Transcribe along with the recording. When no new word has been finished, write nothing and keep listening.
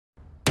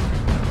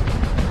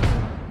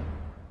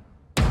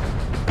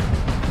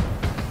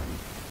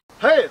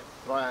Hey,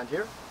 Brian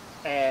here,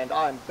 and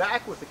I'm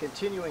back with the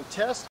continuing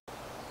test,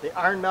 the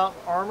Iron Mountain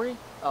Armory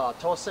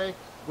Tosei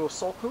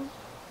Gosoku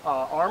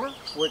armor,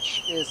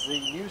 which is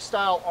the new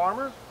style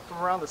armor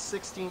from around the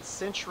 16th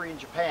century in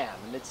Japan,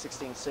 the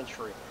mid-16th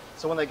century.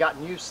 So when they got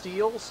new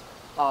steels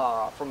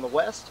from the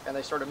West, and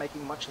they started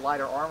making much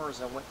lighter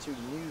armors and went to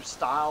new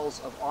styles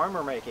of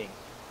armor making,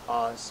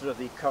 instead of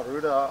the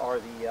karuda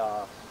or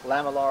the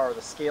lamellar or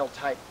the scale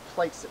type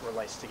plates that were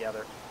laced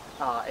together,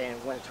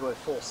 and went to a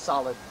full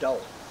solid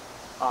dough.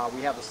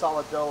 We have the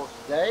solid dough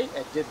today.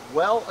 It did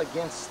well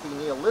against the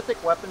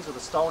Neolithic weapons or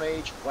the Stone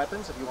Age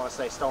weapons, if you want to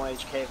say Stone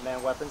Age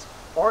caveman weapons,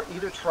 or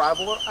either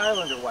tribal or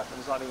islander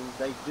weapons. I mean,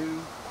 they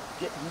do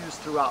get used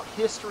throughout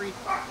history,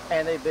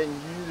 and they've been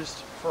used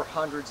for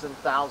hundreds and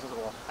thousands,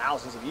 or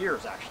thousands of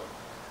years actually.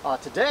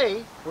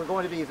 Today, we're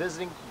going to be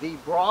visiting the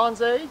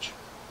Bronze Age,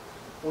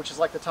 which is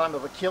like the time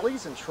of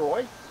Achilles and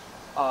Troy,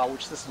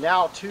 which this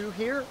now 2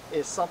 here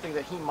is something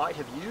that he might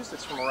have used.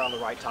 It's from around the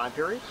right time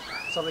period.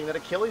 Something that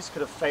Achilles could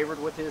have favored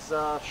with his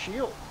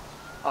shield.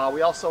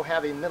 We also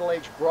have a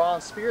middle-aged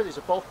bronze spear. These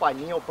are both by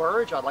Neil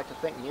Burridge. I'd like to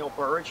thank Neil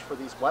Burridge for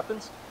these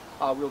weapons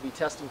we'll be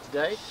testing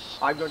today.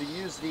 I'm going to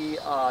use the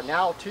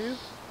now 2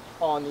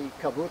 on the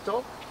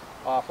kabuto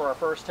for our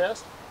first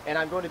test, and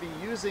I'm going to be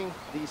using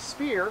the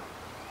spear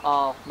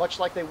much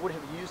like they would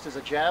have used as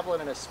a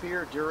javelin and a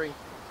spear during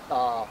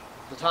the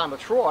time of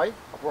Troy,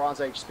 a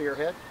Bronze Age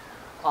spearhead.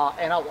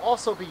 And I'll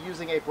also be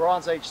using a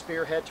Bronze Age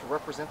spearhead to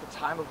represent the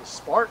time of the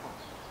Spartan.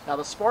 Now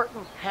the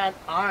Spartan had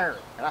iron,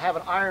 and I have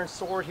an iron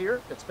sword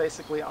here. It's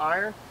basically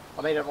iron.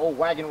 I made an old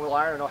wagon wheel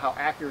iron. I don't know how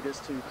accurate it is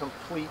to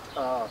complete,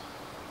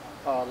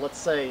 let's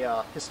say,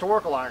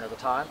 historical iron at the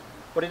time,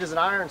 but it is an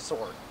iron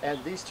sword.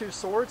 And these 2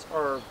 swords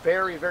are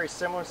very, very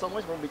similar in some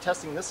ways. We'll be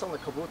testing this on the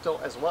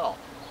kabuto as well.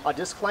 A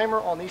disclaimer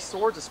on these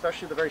swords,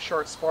 especially the very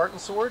short Spartan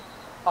sword,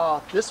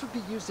 this would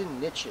be used in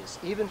niches.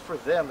 Even for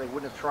them, they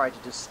wouldn't have tried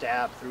to just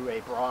stab through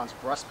a bronze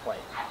breastplate.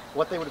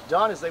 What they would have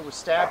done is they would have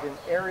stabbed in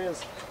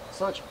areas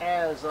such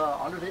as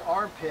under the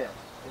armpit,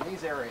 in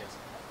these areas.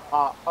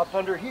 Up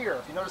under here,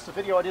 if you noticed the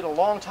video I did a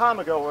long time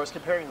ago where I was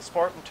comparing the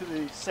Spartan to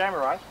the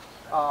samurai,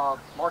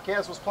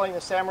 Marquez was playing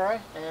the samurai,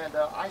 and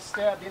I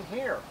stabbed in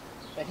here.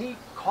 And he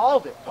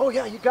called it, "Oh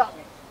yeah, you got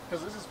me,"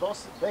 because this is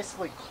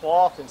basically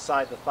cloth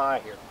inside the thigh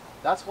here.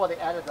 That's why they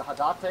added the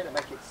hadate to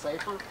make it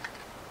safer.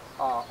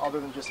 Other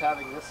than just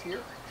having this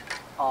here,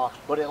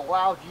 but it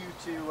allowed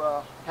you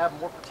to have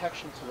more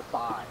protection to the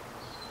thigh,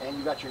 and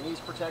you got your knees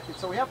protected,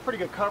 so we have pretty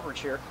good coverage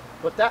here.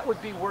 But that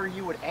would be where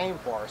you would aim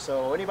for.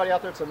 So anybody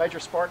out there that's a major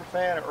Spartan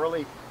fan, an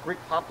early Greek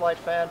hoplite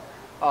fan,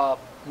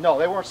 no,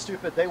 they weren't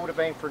stupid. They would have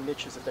aimed for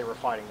niches if they were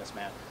fighting this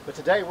man. But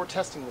today we're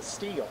testing the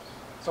steel,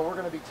 so we're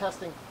going to be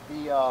testing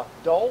the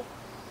dull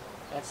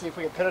and see if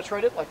we can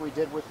penetrate it like we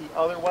did with the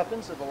other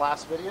weapons in the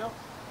last video.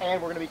 And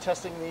we're going to be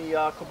testing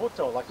the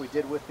kabuto like we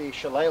did with the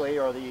shillelagh,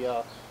 or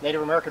the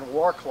Native American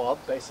war club,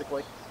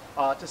 basically,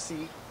 to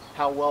see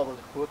how well the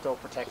kabuto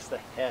protects the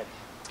head.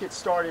 Let's get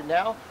started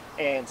now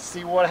and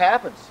see what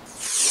happens.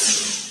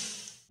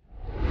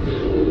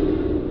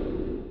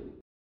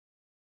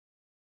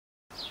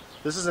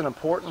 This is an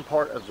important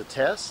part of the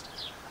test.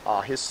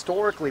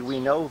 Historically, we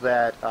know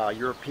that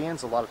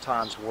Europeans a lot of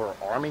times wore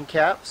arming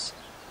caps.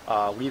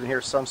 We even hear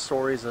some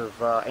stories of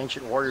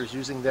ancient warriors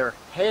using their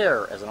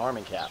hair as an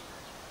arming cap.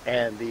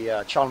 And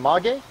the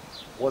chanmage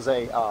was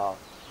the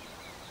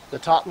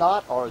top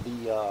knot, or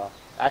the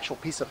actual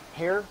piece of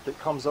hair that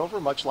comes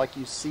over, much like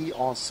you see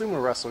on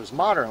sumo wrestlers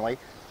modernly,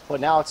 but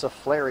now it's a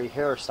flary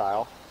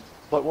hairstyle.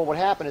 But what would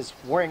happen is,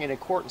 wearing it in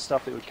court and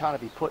stuff, they would kind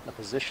of be put in a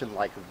position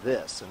like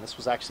this, and this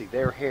was actually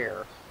their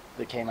hair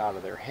that came out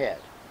of their head.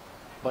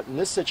 But in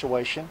this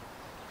situation,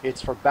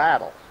 it's for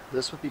battle.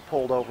 This would be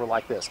pulled over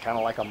like this, kind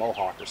of like a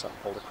mohawk or something,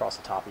 pulled across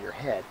the top of your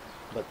head.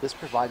 But this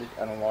provided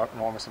an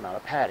enormous amount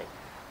of padding.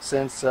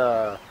 Since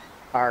our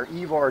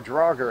Ivar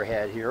Draugr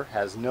head here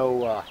has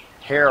no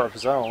hair of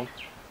his own,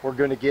 we're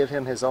going to give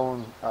him his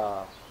own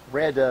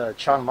red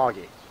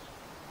chanmage.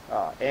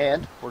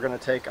 And we're going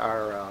to take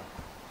our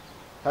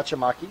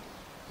hachamaki,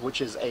 which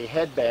is a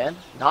headband,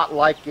 not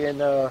like in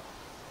the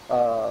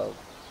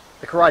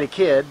Karate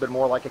Kid, but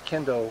more like a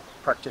kendo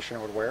practitioner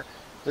would wear.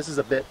 This is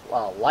a bit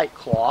light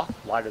cloth,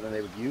 lighter than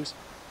they would use,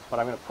 but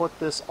I'm going to put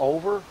this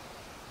over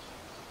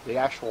the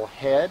actual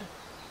head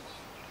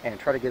and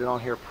try to get it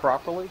on here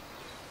properly.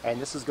 And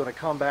this is going to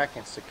come back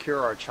and secure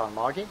our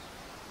chanmage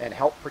and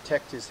help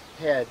protect his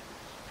head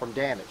from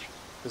damage.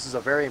 This is a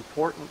very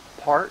important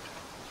part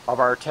of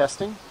our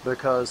testing,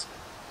 because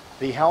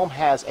the helm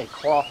has a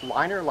cloth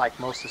liner like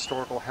most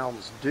historical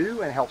helms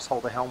do, and helps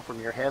hold the helm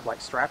from your head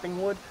like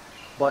strapping would.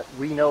 But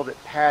we know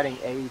that padding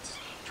aids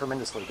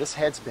tremendously. This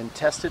head's been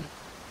tested,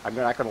 I'm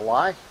not going to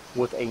lie,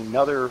 with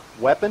another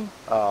weapon,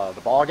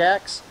 the bog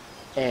axe,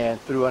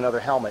 and through another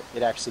helmet.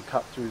 It actually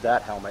cut through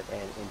that helmet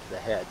and into the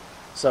head.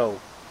 So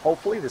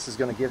hopefully this is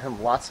going to give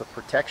him lots of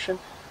protection,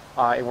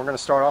 and we're going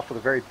to start off with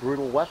a very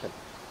brutal weapon.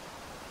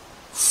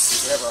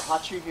 We have our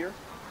hachi here,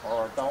 or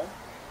our dome.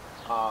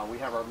 We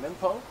have our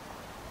minpo.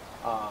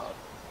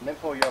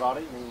 Minpo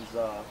yorari means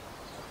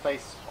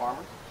face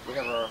armor. We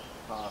have our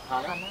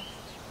Hana,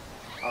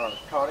 our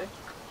Kare,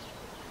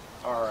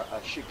 our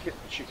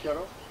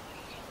Shikiro,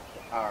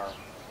 our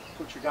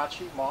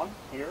Fuchigachi Mon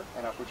here,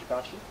 and our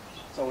Fuchigachi.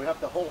 So we have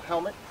the whole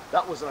helmet.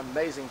 That was an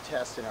amazing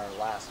test in our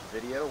last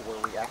video where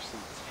we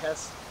actually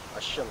test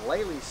a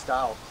shillelagh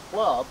style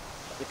club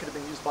that could have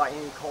been used by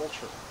any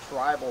culture,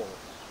 tribal,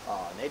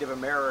 Native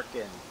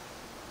American,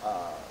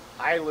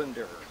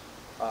 Islander,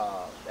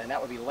 and that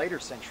would be later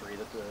century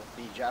that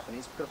the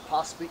Japanese could have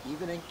possibly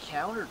even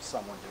encountered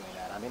someone doing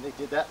that. I mean, they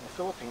did that in the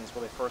Philippines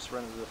where they first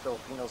ran into the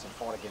Filipinos and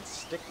fought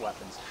against stick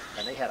weapons,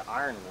 and they had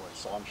ironwood,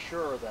 so I'm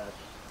sure that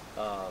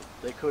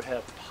they could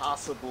have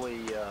possibly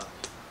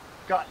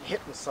gotten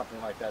hit with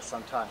something like that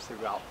sometimes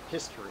throughout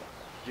history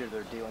due to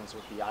their dealings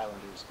with the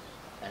islanders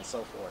and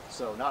so forth.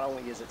 So not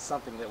only is it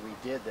something that we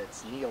did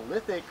that's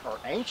Neolithic or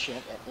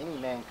ancient and any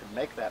man could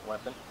make that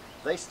weapon,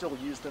 they still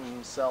use them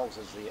themselves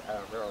as the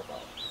arrow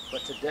bow.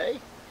 But today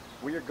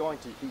we are going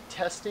to be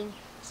testing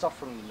stuff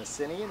from the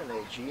Mycenaean and the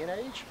Aegean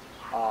age,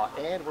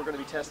 and we're going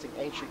to be testing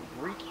ancient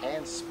Greek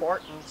and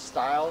Spartan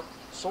style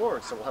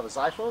swords. So we'll have a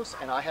Xiphos,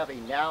 and I have a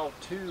Now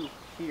 2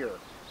 here.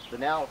 The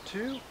Now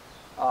 2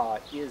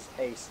 is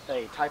a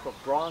type of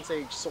Bronze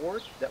Age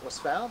sword that was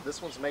found.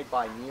 This one's made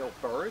by Neil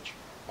Burridge.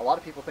 A lot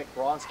of people think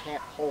bronze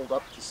can't hold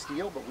up to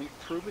steel, but we've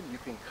proven you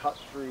can cut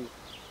through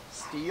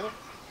steel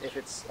if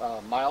it's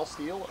mild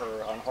steel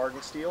or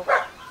unhardened steel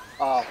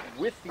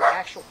with the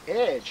actual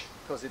edge,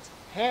 because it's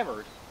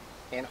hammered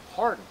and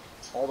hardened.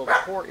 Although the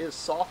core is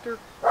softer,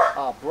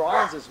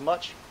 bronze is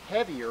much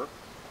heavier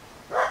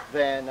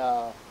than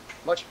iron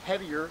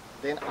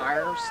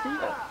or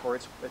steel for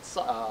its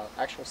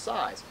actual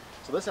size.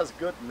 So this has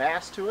good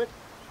mass to it.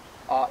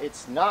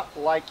 It's not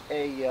like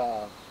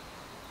a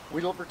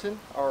Wheelverton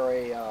or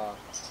a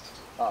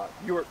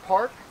Ewart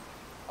Park.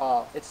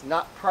 It's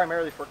not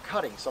primarily for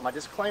cutting. So my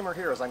disclaimer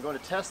here is I'm going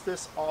to test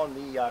this on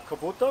the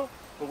Kabuto,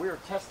 but we are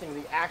testing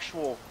the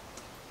actual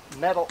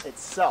metal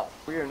itself.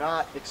 We are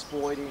not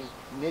exploiting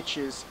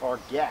niches or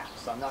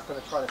gaps. I'm not going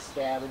to try to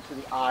stab into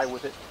the eye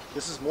with it.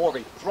 This is more of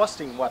a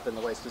thrusting weapon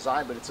the way it's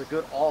designed, but it's a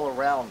good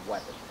all-around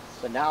weapon.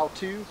 The Now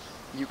 2,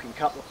 you can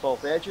cut with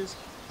both edges.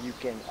 You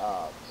can,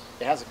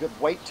 it has a good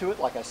weight to it,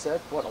 like I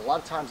said, but a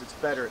lot of times it's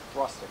better at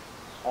thrusting.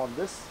 On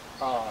this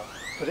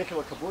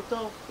particular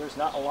Kabuto, there's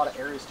not a lot of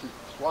areas to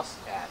thrust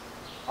at.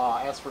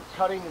 As for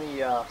cutting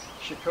the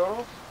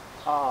Shikoro,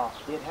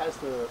 it has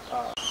the,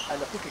 and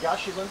the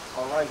Fukigashi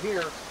are right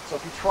here, so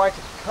if you try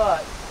to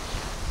cut,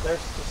 there's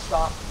to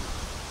stop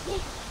you.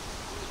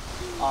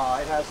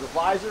 It has the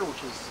visor,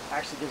 which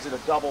actually gives it a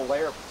double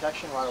layer of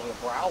protection right over the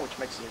brow, which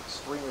makes it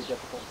extremely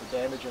difficult to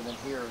damage, and then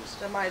here is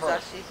the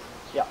Maizashi.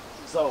 Yeah,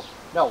 so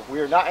no,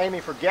 we're not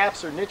aiming for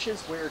gaps or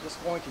niches. We're just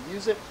going to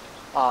use it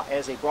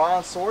as a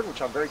bronze sword,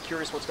 which I'm very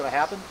curious what's going to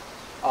happen,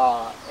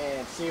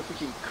 and see if we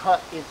can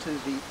cut into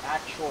the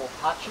actual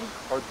hachi,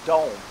 or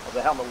dome, of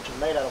the helmet, which is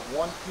made out of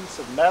one piece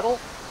of metal,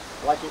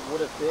 like it would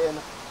have been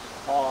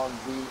on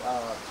the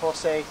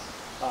Tosei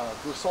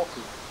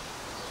Gusoku,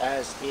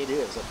 as it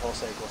is a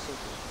Tosei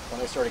Gusoku,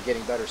 when they started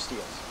getting better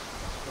steels.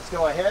 Let's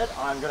go ahead.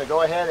 I'm going to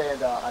go ahead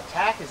and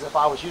attack as if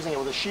I was using it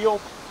with a shield.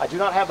 I do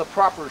not have the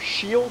proper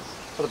shield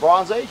for the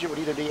Bronze Age. It would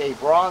either be a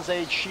Bronze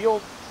Age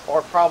shield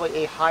or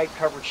probably a high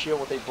covered shield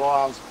with a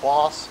bronze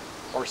boss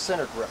or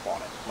center grip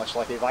on it, much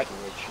like a Viking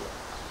Age shield.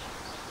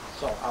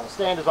 So I will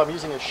stand as I'm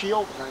using a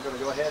shield, and I'm going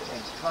to go ahead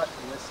and cut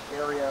in this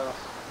area.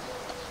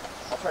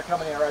 I'll try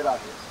coming in right about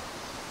here.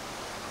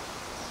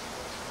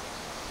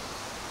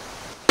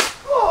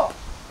 Oh!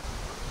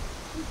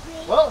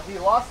 Well, he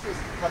lost his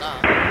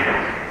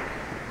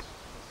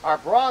Our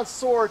bronze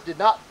sword did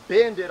not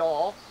bend at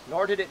all,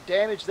 nor did it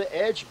damage the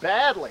edge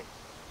badly.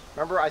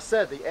 Remember I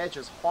said the edge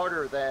is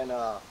harder than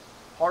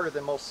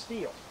most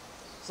steel.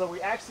 So we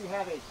actually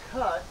have a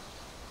cut,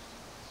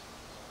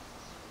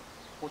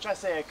 which I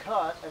say a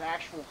cut, an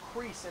actual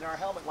crease in our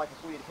helmet, like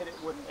if we had hit it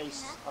with a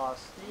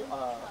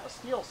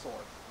steel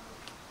sword.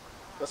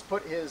 Let's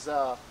put his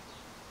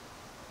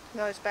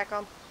nose back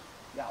on.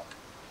 Yeah,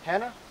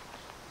 Hana.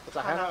 It's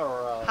a Hana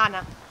or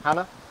Hana.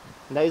 Hana,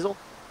 nasal.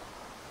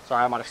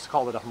 Sorry, I might have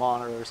called it a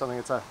Hamon or something.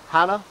 It's a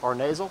Hana or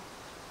nasal.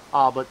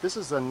 But this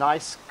is a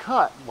nice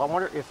cut. Well, I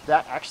wonder if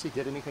that actually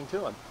did anything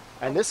to him.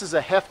 And this is a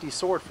hefty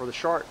sword for the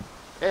sharp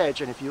edge.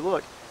 And if you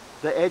look,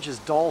 the edge is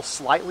dull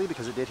slightly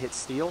because it did hit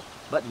steel,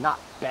 but not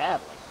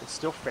badly. It's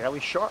still fairly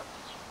sharp.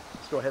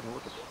 Let's go ahead and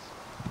look at this.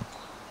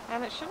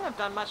 And it shouldn't have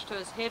done much to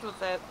his head with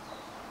the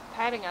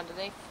padding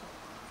underneath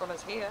from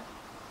his hair.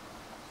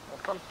 Or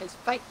from his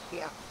fake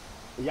hair.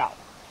 Yeah.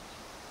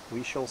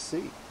 We shall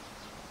see.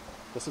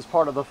 This is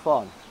part of the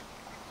fun.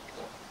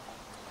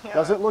 Yeah.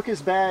 Doesn't look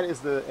as bad as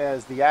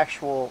the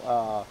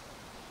actual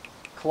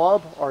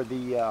club or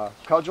the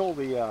cudgel,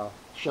 the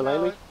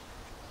shillelagh.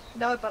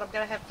 No, but I'm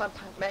going to have fun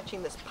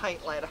matching this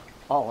paint later.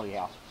 Oh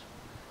yeah.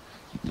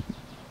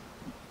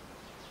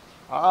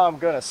 I'm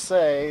going to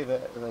say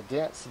that the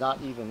dent's not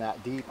even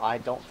that deep. I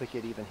don't think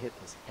it even hit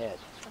his head.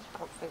 I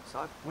don't think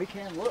so. We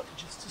can look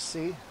just to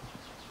see.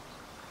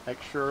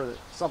 Make sure that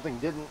something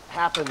didn't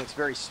happen that's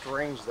very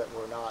strange that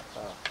we're not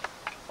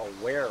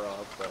aware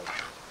of. But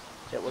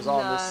It was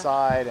on this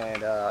side,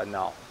 and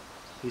no,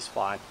 he's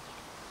fine.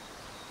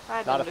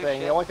 Not a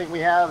thing. The only thing we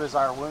have is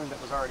our wound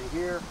that was already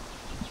here.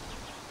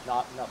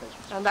 Nothing.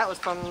 And that was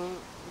from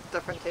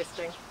different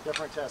testing.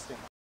 Different testing.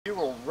 You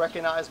will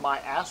recognize my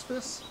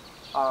Aspis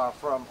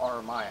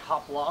or my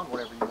Hoplon,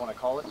 whatever you want to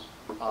call it,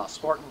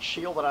 Spartan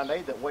shield that I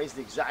made that weighs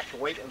the exact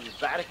weight of the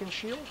Vatican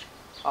shield.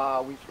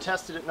 We've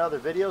tested it in other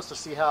videos to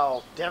see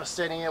how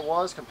devastating it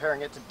was,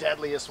 comparing it to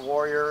Deadliest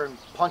Warrior and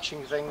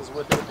punching things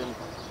with it and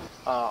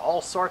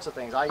all sorts of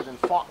things. I even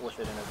fought with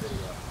it in a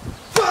video.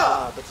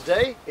 But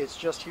today it's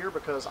just here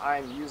because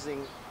I'm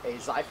using a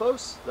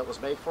Xiphos that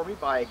was made for me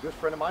by a good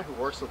friend of mine who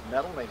works with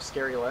metal named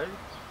Scary Larry.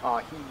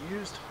 He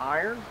used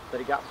iron that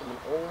he got from an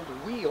old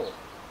wheel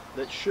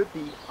that should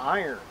be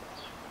iron.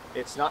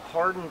 It's not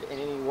hardened in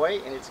any way,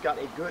 and it's got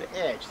a good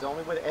edge. The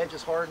only way the edge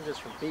is hardened is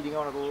from beating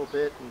on it a little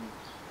bit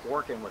and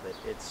working with it.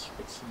 It's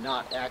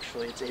not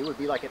actually, it would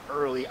be like an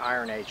early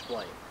Iron Age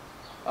blade.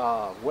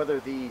 Whether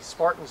the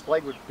Spartan's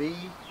blade would be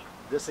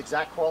this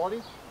exact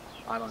quality,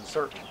 I'm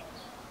uncertain.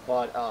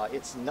 But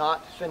it's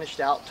not finished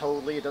out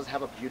totally. It doesn't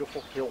have a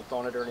beautiful hilt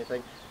on it or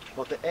anything.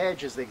 But the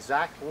edge is the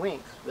exact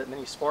length that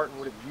many Spartan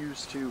would have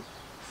used to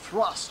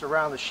thrust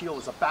around the shield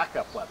as a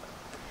backup weapon.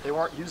 They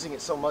weren't using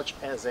it so much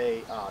as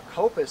a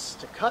coppice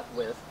to cut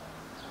with,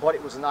 but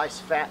it was a nice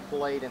fat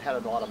blade and had a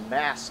lot of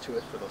mass to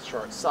it for the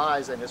short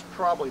size, and is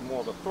probably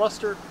more of a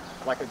thruster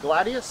like a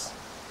Gladius.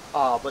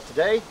 But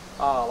today,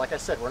 like I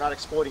said, we're not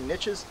exploiting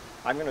niches.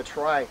 I'm going to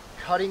try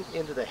cutting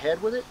into the head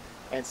with it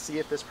and see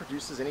if this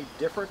produces any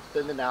different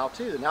than the Now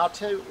 2. The Now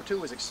 2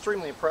 was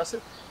extremely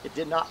impressive. It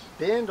did not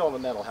bend on the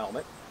metal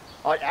helmet.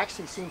 It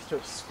actually seems to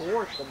have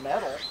scored the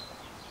metal,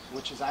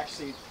 which is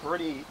actually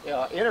pretty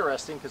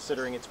interesting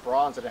considering it's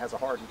bronze and it has a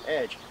hardened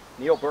edge.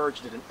 Neil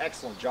Burge did an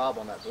excellent job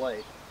on that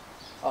blade.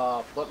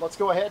 But let's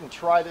go ahead and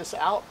try this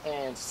out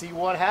and see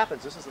what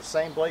happens. This is the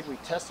same blade we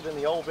tested in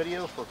the old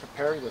video for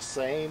comparing the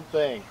same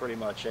thing, pretty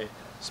much, a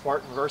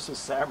Spartan versus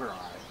Samurai.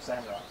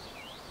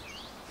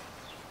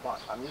 But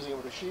I'm using it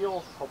with a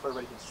shield. Hope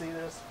everybody can see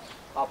this.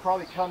 I'll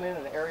probably come in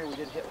an area we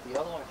didn't hit with the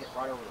other one and hit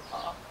right over the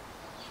top.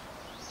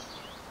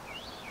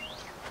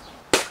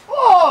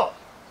 Oh!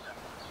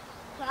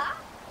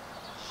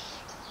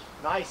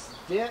 Nice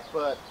dent,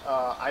 but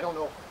I don't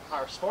know if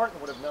our Spartan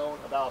would have known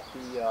about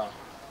the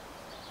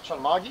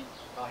Chanmagi.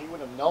 He would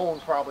have known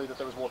probably that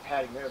there was more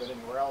padding there than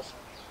anywhere else.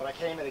 But I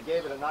came in and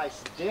gave it a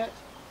nice dent,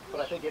 but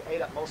I think it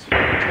ate up most of the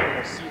material.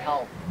 We'll see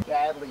how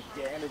badly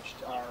damaged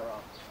our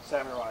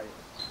Samurai is.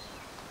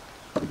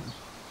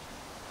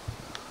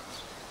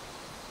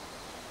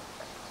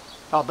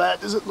 How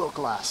bad does it look,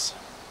 lass?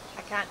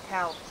 I can't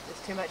tell.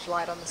 There's too much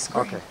light on the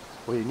screen. Okay.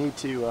 Well, you need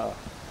to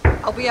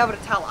I'll be able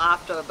to tell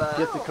after, but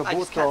get the I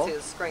just can't see kabuto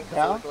the screen.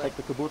 down, take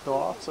the kabuto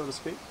off, so to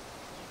speak.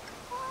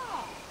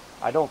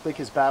 I don't think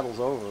his battle's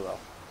over, though.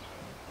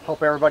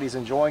 Hope everybody's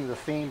enjoying the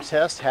theme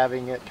test,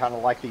 having it kind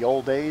of like the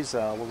old days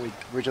when we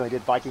originally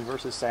did Viking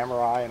versus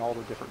Samurai and all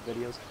the different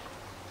videos.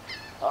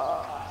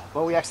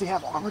 But we actually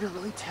have armor to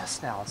really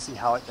test now and see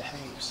how it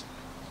behaves.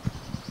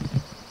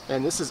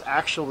 And this is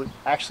actually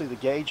the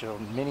gauge of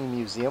many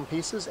museum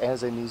pieces.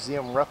 As a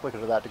museum replica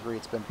to that degree,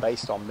 it's been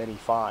based on many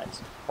finds,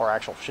 or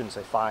actually, shouldn't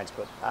say finds,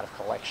 but out of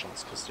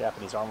collections, because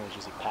Japanese armor was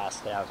usually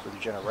passed down through the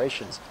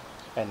generations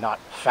and not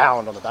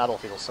found on the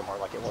battlefield somewhere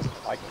like it was in the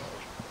Viking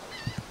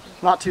Age.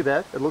 Not too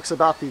bad. It looks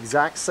about the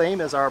exact same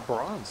as our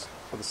bronze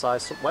for the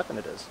size weapon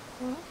it is.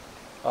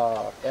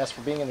 As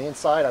for being in the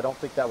inside, I don't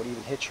think that would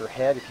even hit your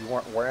head if you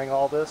weren't wearing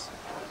all this.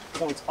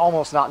 So it's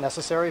almost not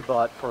necessary,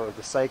 but for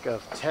the sake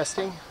of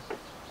testing,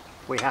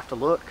 we have to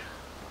look.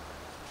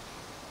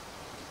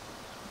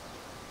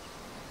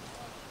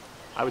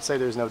 I would say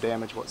there's no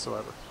damage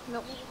whatsoever.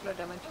 Nope, no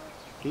damage.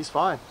 He's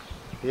fine.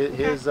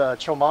 His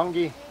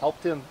Chomangi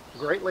helped him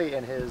greatly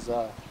in his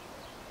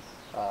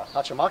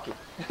Hachimaki.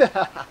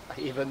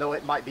 Even though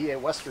it might be a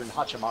Western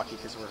Hachimaki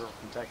because we're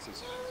from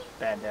Texas.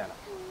 Bandana.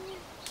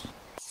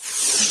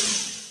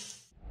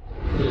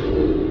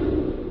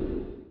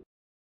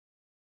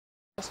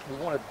 We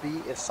want to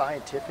be as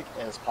scientific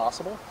as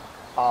possible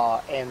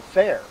and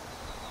fair.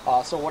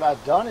 So what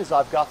I've done is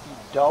I've got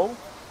the doe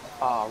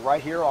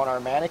right here on our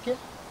mannequin.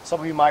 Some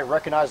of you might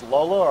recognize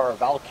Lola or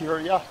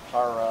Valkyria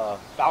or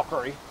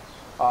Valkyrie.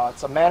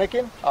 It's a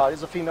mannequin. It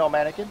is a female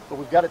mannequin, but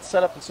we've got it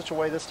set up in such a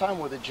way this time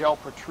where the gel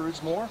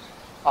protrudes more.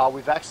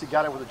 We've actually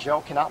got it where the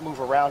gel cannot move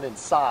around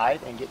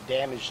inside and get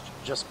damaged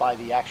just by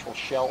the actual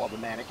shell of the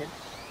mannequin.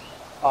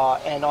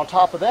 And on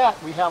top of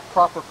that, we have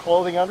proper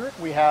clothing under it.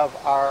 We have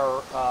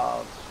our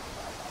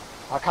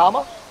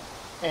hakama,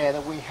 and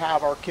then we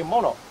have our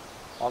kimono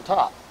on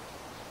top.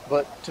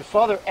 But to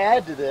further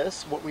add to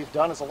this, what we've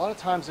done is a lot of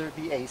times there would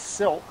be a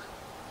silk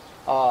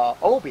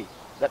obi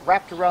that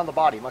wrapped around the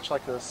body, much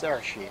like the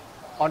sarashi,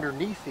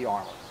 underneath the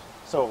armor.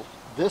 So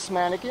this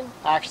mannequin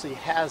actually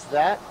has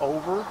that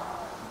over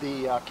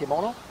the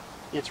kimono.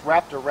 It's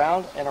wrapped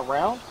around and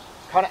around,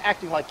 kind of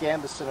acting like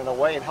gambeson in a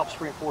way, and helps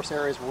reinforce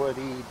areas where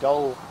the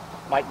doe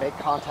might make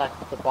contact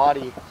with the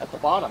body at the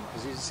bottom.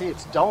 Because you see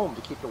it's domed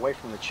to keep it away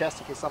from the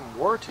chest in case something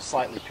were to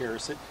slightly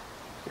pierce it,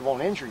 it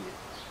won't injure you.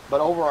 But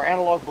over our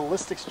analog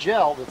ballistics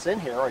gel that's in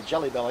here, or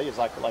jelly belly as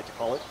I like to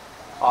call it,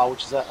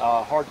 which is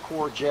a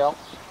hardcore gel,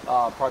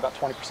 probably about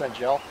 20%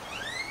 gel,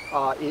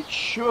 it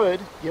should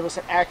give us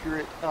an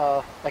accurate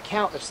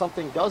account if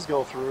something does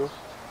go through,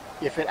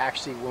 if it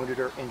actually wounded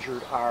or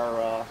injured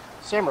our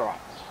samurai.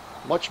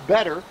 Much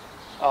better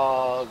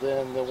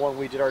than the one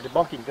we did our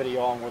debunking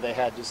video on, where they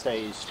had just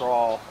a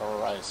straw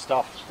or a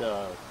stuffed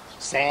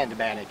sand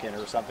mannequin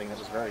or something that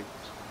was very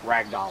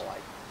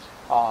ragdoll-like.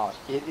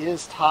 It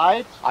is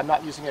tied. I'm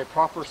not using a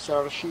proper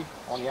sarashi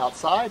on the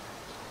outside.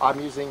 I'm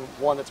using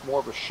one that's more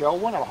of a shell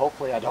one, and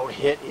hopefully I don't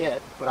hit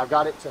it, but I've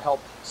got it to help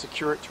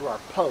secure it to our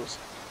post.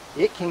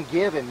 It can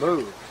give and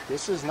move.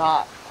 This is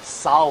not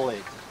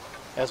solid,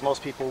 as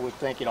most people would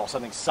think, you know,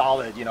 something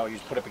solid, you know, you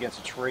just put it up against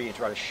a tree and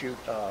try to shoot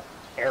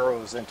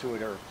arrows into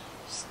it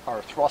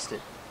or thrust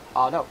it.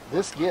 No,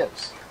 this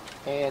gives.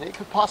 And it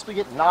could possibly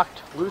get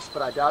knocked loose,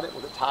 but I doubt it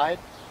with it tied.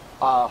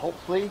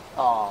 Hopefully,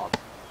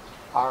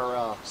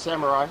 our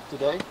samurai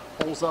today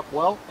holds up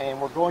well, and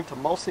we're going to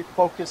mostly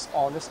focus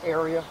on this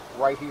area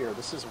right here.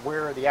 This is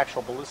where the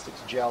actual ballistics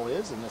gel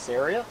is, in this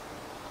area.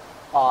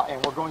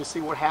 And we're going to see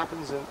what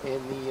happens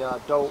in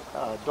the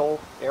dole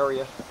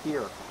area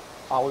here.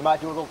 We might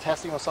do a little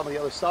testing on some of the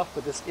other stuff,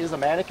 but this is a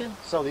mannequin,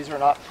 so these are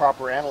not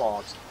proper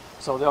analogs.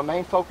 So the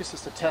main focus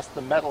is to test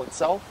the metal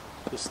itself,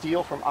 the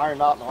steel from Iron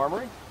Mountain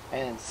Armory,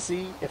 and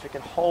see if it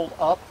can hold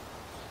up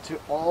to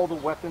all the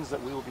weapons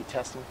that we will be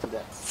testing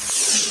today.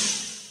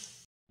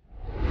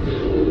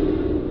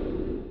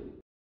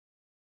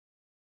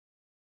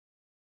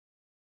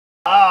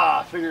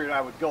 I figured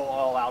I would go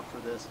all out for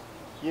this.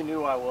 You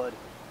knew I would.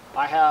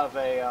 I have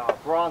a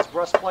bronze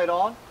breastplate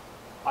on.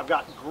 I've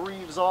got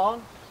greaves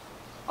on.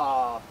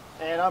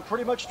 And I'm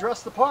pretty much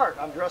dressed the part.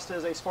 I'm dressed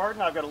as a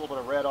Spartan. I've got a little bit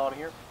of red on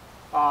here.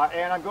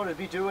 And I'm going to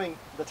be doing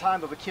the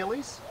time of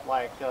Achilles,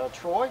 like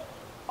Troy.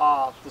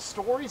 The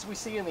stories we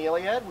see in the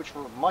Iliad, which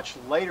were much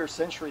later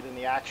century than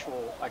the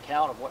actual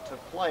account of what took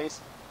place,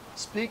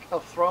 speak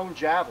of thrown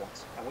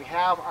javelins. And we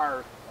have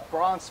our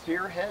bronze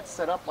spearhead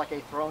set up like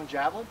a thrown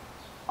javelin.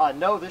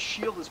 No, this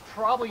shield is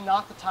probably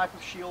not the type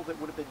of shield that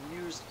would have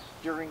been used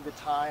during the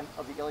time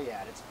of the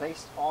Iliad. It's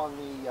based on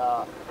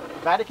the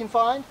Vatican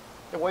find.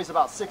 It weighs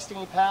about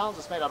 16 pounds.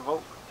 It's made out of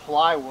oak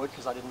plywood,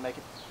 because I didn't make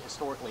it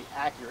historically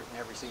accurate in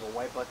every single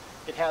way, but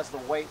it has the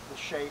weight, the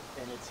shape,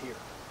 and it's here.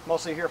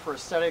 Mostly here for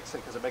aesthetics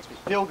and because it makes me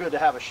feel good to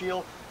have a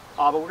shield.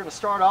 But we're going to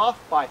start off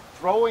by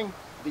throwing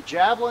the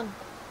javelin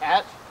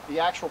at the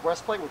actual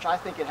breastplate, which I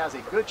think it has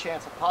a good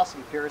chance of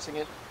possibly piercing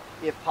it,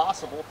 if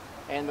possible.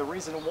 And the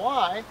reason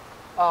why,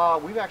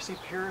 we've actually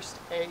pierced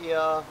a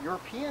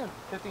European,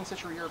 15th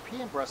century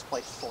European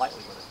breastplate slightly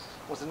with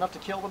it. Was it enough to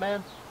kill the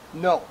man?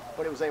 No,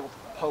 but it was able to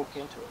poke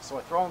into it. So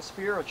a thrown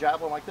spear, a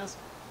javelin like this,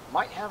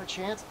 might have a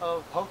chance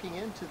of poking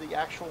into the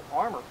actual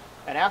armor.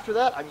 And after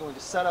that, I'm going to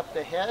set up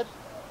the head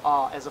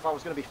as if I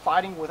was going to be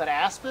fighting with an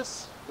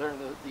aspis during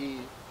the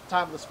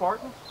time of the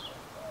Spartan.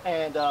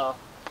 And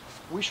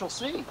we shall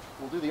see.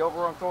 We'll do the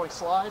overarm throwing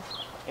slide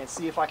and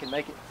see if I can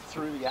make it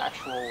through the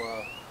actual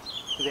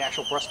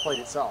breastplate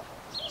itself.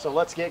 So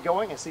let's get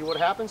going and see what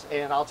happens.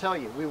 And I'll tell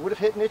you, we would have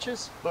hit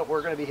niches, but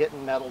we're going to be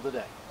hitting metal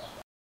today.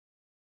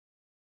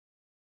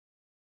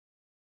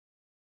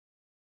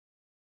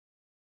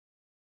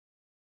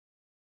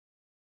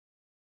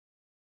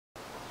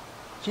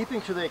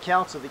 Keeping to the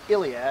accounts of the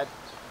Iliad,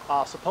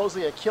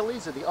 supposedly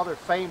Achilles and the other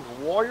famed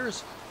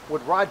warriors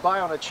would ride by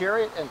on a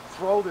chariot and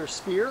throw their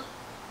spear,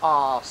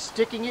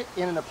 sticking it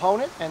in an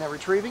opponent and then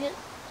retrieving it,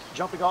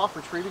 jumping off,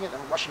 retrieving it,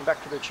 and rushing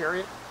back to their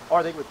chariot.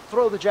 Or they would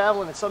throw the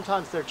javelin, and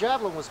sometimes their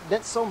javelin was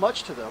meant so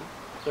much to them,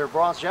 their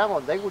bronze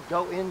javelin, they would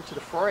go into the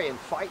fray and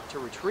fight to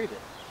retrieve it.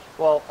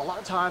 Well, a lot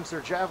of times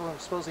their javelin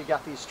supposedly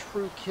got these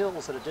true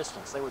kills at a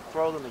distance. They would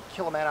throw them and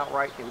kill a man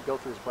outright. They would go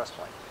through his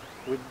breastplate.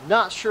 We're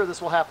not sure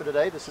this will happen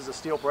today. This is a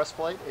steel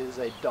breastplate. It is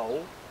a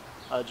dole,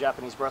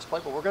 Japanese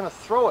breastplate, but we're going to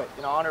throw it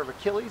in honor of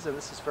Achilles, and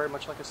this is very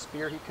much like a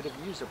spear he could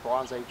have used, a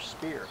Bronze Age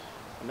spear,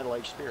 a Middle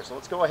Age spear. So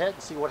let's go ahead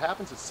and see what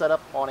happens. It's set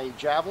up on a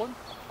javelin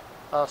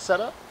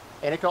setup,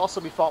 and it can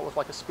also be fought with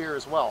like a spear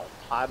as well.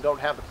 I don't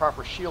have the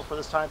proper shield for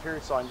this time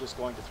period, so I'm just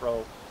going to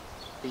throw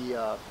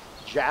the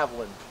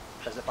javelin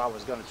as if I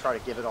was going to try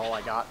to give it all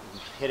I got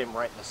and hit him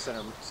right in the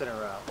center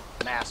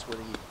mass where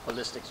the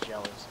ballistics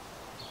gel is.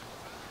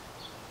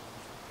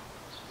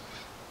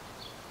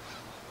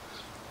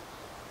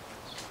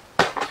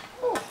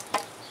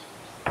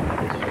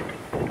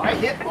 I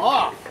hit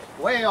off,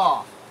 way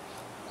off.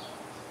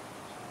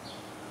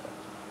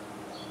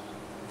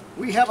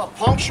 We have a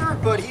puncture,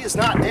 but he is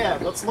not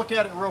dead. Let's look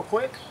at it real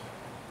quick.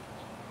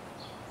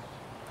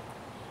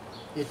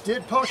 It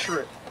did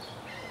puncture it.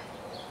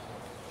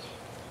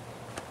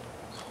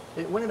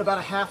 It went in about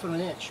a half of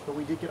an inch, but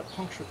we did get a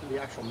puncture through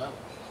the actual metal.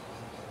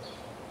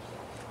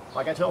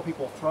 Like I tell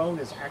people, thrown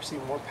is actually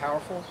more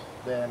powerful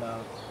than,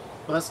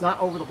 but that's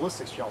not over the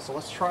ballistics gel. So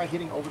let's try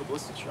hitting over the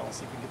ballistics gel and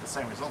see if we can get the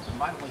same result. It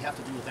might only have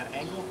to do with that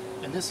angle,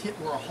 and this hit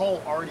where a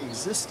hole already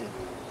existed,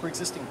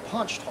 pre-existing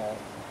punched hole,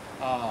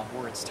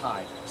 where it's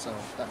tied. So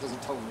that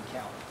doesn't totally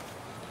count.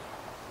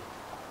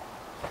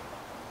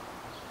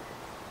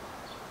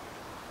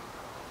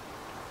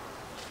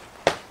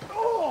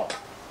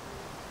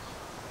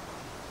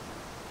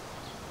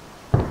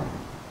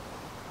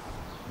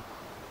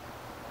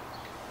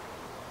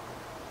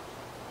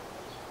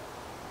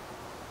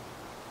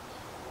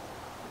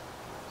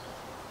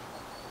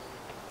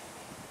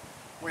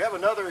 We have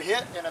another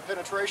hit and a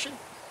penetration.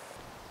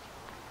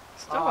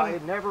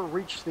 It never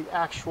reached the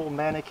actual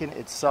mannequin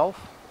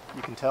itself.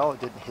 You can tell it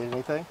didn't hit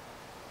anything.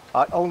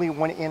 It only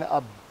went in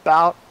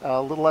about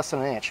a little less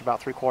than an inch,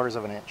 about 3/4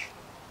 of an inch.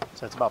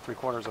 So it's about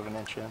 3/4 of an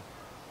inch in.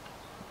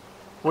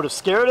 Would have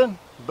scared him,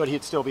 but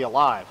he'd still be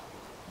alive.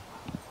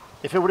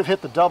 If it would have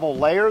hit the double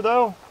layer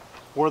though,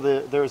 where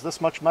there's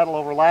this much metal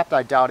overlapped,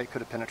 I doubt it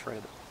could have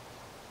penetrated it.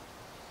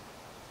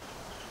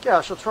 Yeah,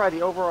 I shall try the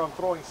overarm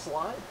throwing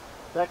slide.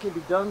 That can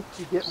be done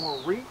to get more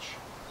reach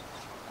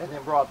and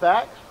then brought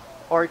back,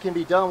 or it can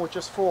be done with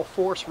just full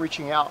force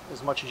reaching out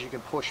as much as you can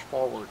push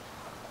forward,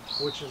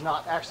 which is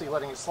not actually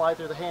letting it slide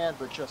through the hand,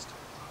 but just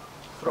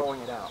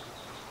throwing it out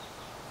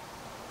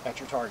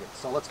at your target.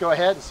 So let's go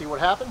ahead and see what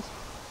happens.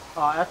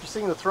 After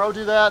seeing the throw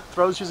do that,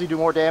 throws usually do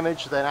more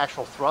damage than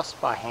actual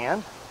thrust by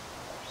hand.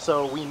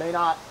 So we may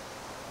not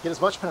get as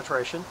much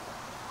penetration,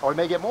 or we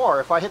may get more.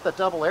 If I hit the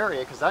double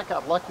area, because that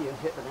got lucky and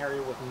hit an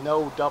area with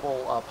no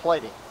double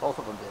plating, both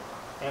of them did.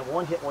 And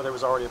one hit where there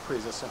was already a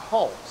pre-existing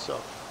hole. So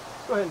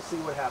let's go ahead and see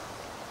what happens.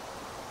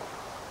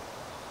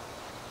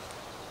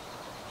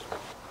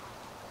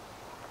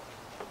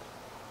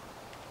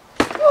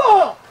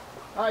 Oh!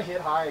 I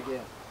hit high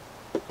again.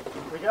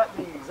 We got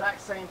the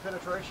exact same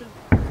penetration,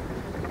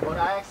 but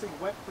I actually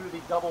went through the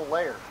double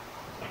layer.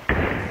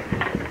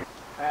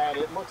 And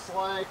it looks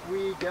like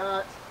we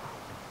got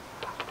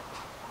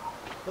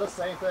the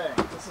same thing.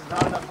 This is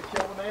not enough to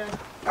kill the man.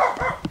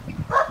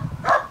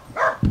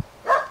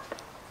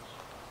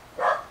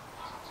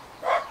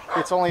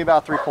 It's only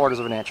about 3/4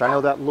 of an inch. I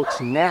know that looks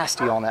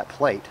nasty on that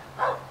plate,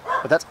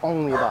 but that's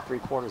only about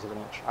 3/4 of an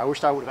inch. I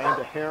wished I would have aimed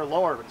a hair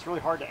lower, but it's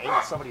really hard to aim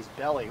at somebody's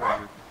belly when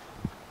you're...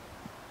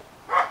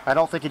 I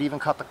don't think it even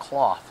cut the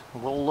cloth.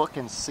 We'll look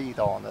and see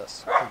though on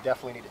this. We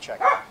definitely need to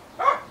check it.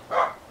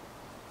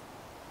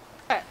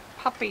 That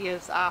puppy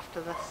is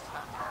after this.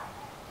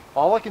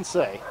 All I can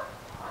say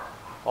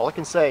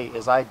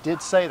is I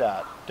did say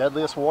that.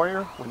 Deadliest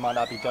Warrior, we might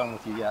not be done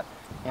with you yet.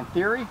 In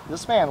theory,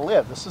 this man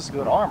lived. This is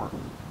good armor.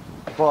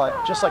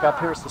 But just like I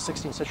pierced the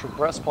 16th century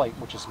breastplate,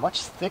 which is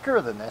much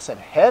thicker than this and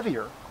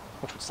heavier,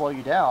 which would slow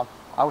you down,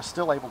 I was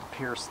still able to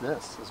pierce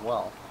this as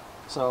well.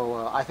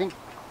 So I think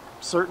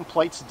certain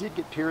plates did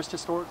get pierced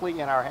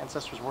historically, and our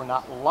ancestors were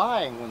not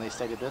lying when they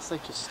stated this. They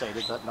just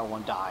stated that no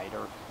one died,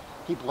 or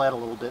he bled a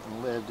little bit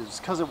and lived. It's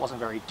because it wasn't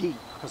very deep,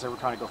 because they were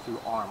trying to go through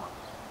armor.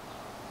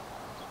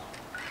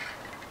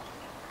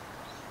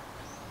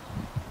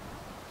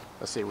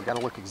 Let's see, we got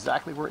to look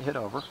exactly where it hit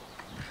over.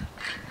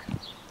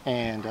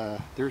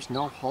 And there's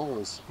no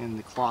holes in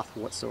the cloth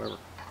whatsoever.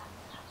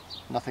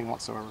 Nothing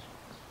whatsoever.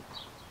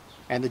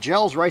 And the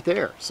gel's right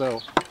there.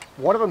 So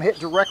one of them hit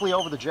directly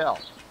over the gel.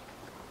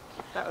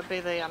 That would be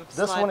the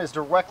This one is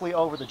directly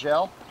over the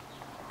gel.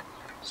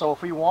 So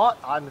if we want,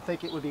 I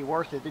think it would be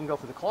worth it. Didn't go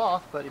through the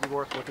cloth, but it'd be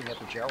worth looking at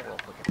the gel real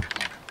quick.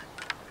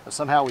 But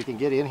somehow we can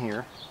get in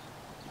here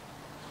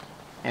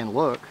and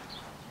look.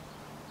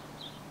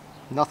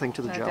 Nothing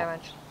to the gel.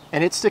 Damage.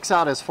 And it sticks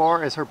out as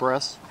far as her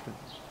breast.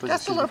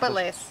 Just a little bit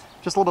less.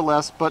 Just a little bit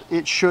less, but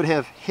it should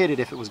have hit it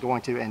if it was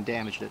going to and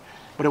damaged it.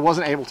 But it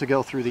wasn't able to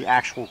go through the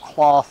actual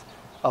cloth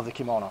of the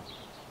kimono.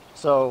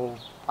 So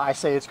I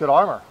say it's good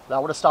armor.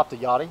 That would have stopped a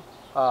yachty.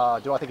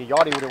 Do I think a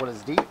yachty would have went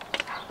as deep?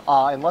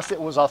 Unless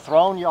it was a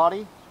thrown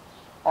yachty,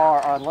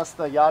 or unless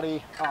the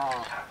yachty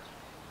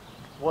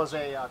was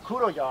a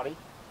kudo yachty,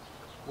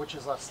 which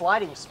is a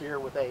sliding spear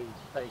with a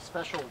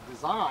special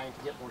design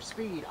to get more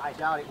speed, I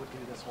doubt it would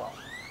do this well.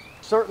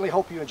 Certainly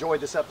hope you enjoyed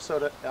this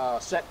episode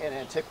set in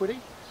antiquity.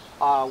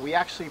 We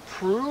actually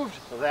proved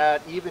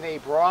that even a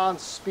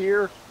bronze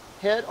spear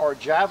head or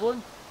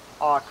javelin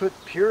could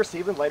pierce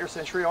even later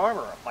century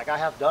armor, like I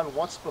have done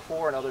once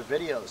before in other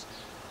videos.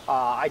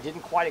 I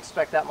didn't quite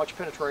expect that much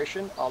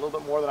penetration, a little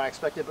bit more than I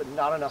expected, but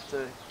not enough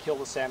to kill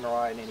the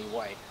samurai in any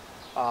way.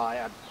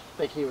 I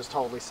think he was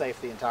totally safe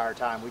the entire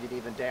time. We didn't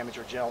even damage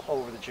our gel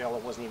over the gel.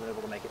 It wasn't even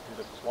able to make it through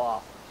the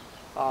cloth.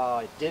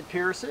 It did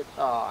pierce it.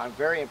 I'm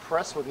very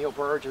impressed with Neil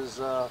Burge's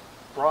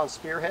bronze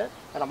spearhead,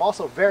 and I'm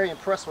also very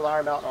impressed with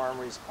Iron Mountain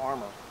Armory's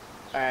armor.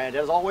 And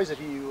as always, if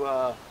you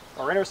are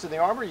interested in the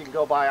armor, you can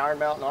go buy Iron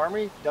Mountain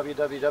Armory,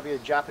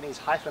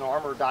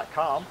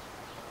 www.japanese-armor.com,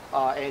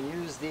 and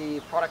use the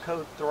product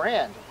code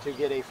THRAND to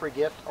get a free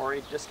gift or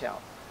a discount.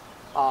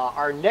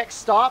 Our next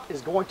stop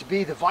is going to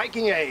be the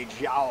Viking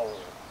Age,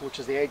 which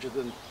is the age of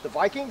the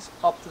Vikings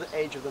up to the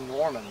age of the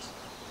Normans,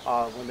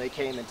 when they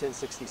came in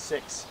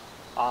 1066.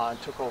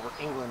 And took over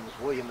England with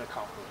William the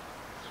Conqueror.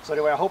 So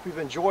anyway, I hope you've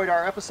enjoyed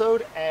our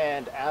episode,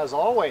 and as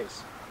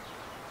always,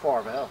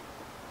 farewell.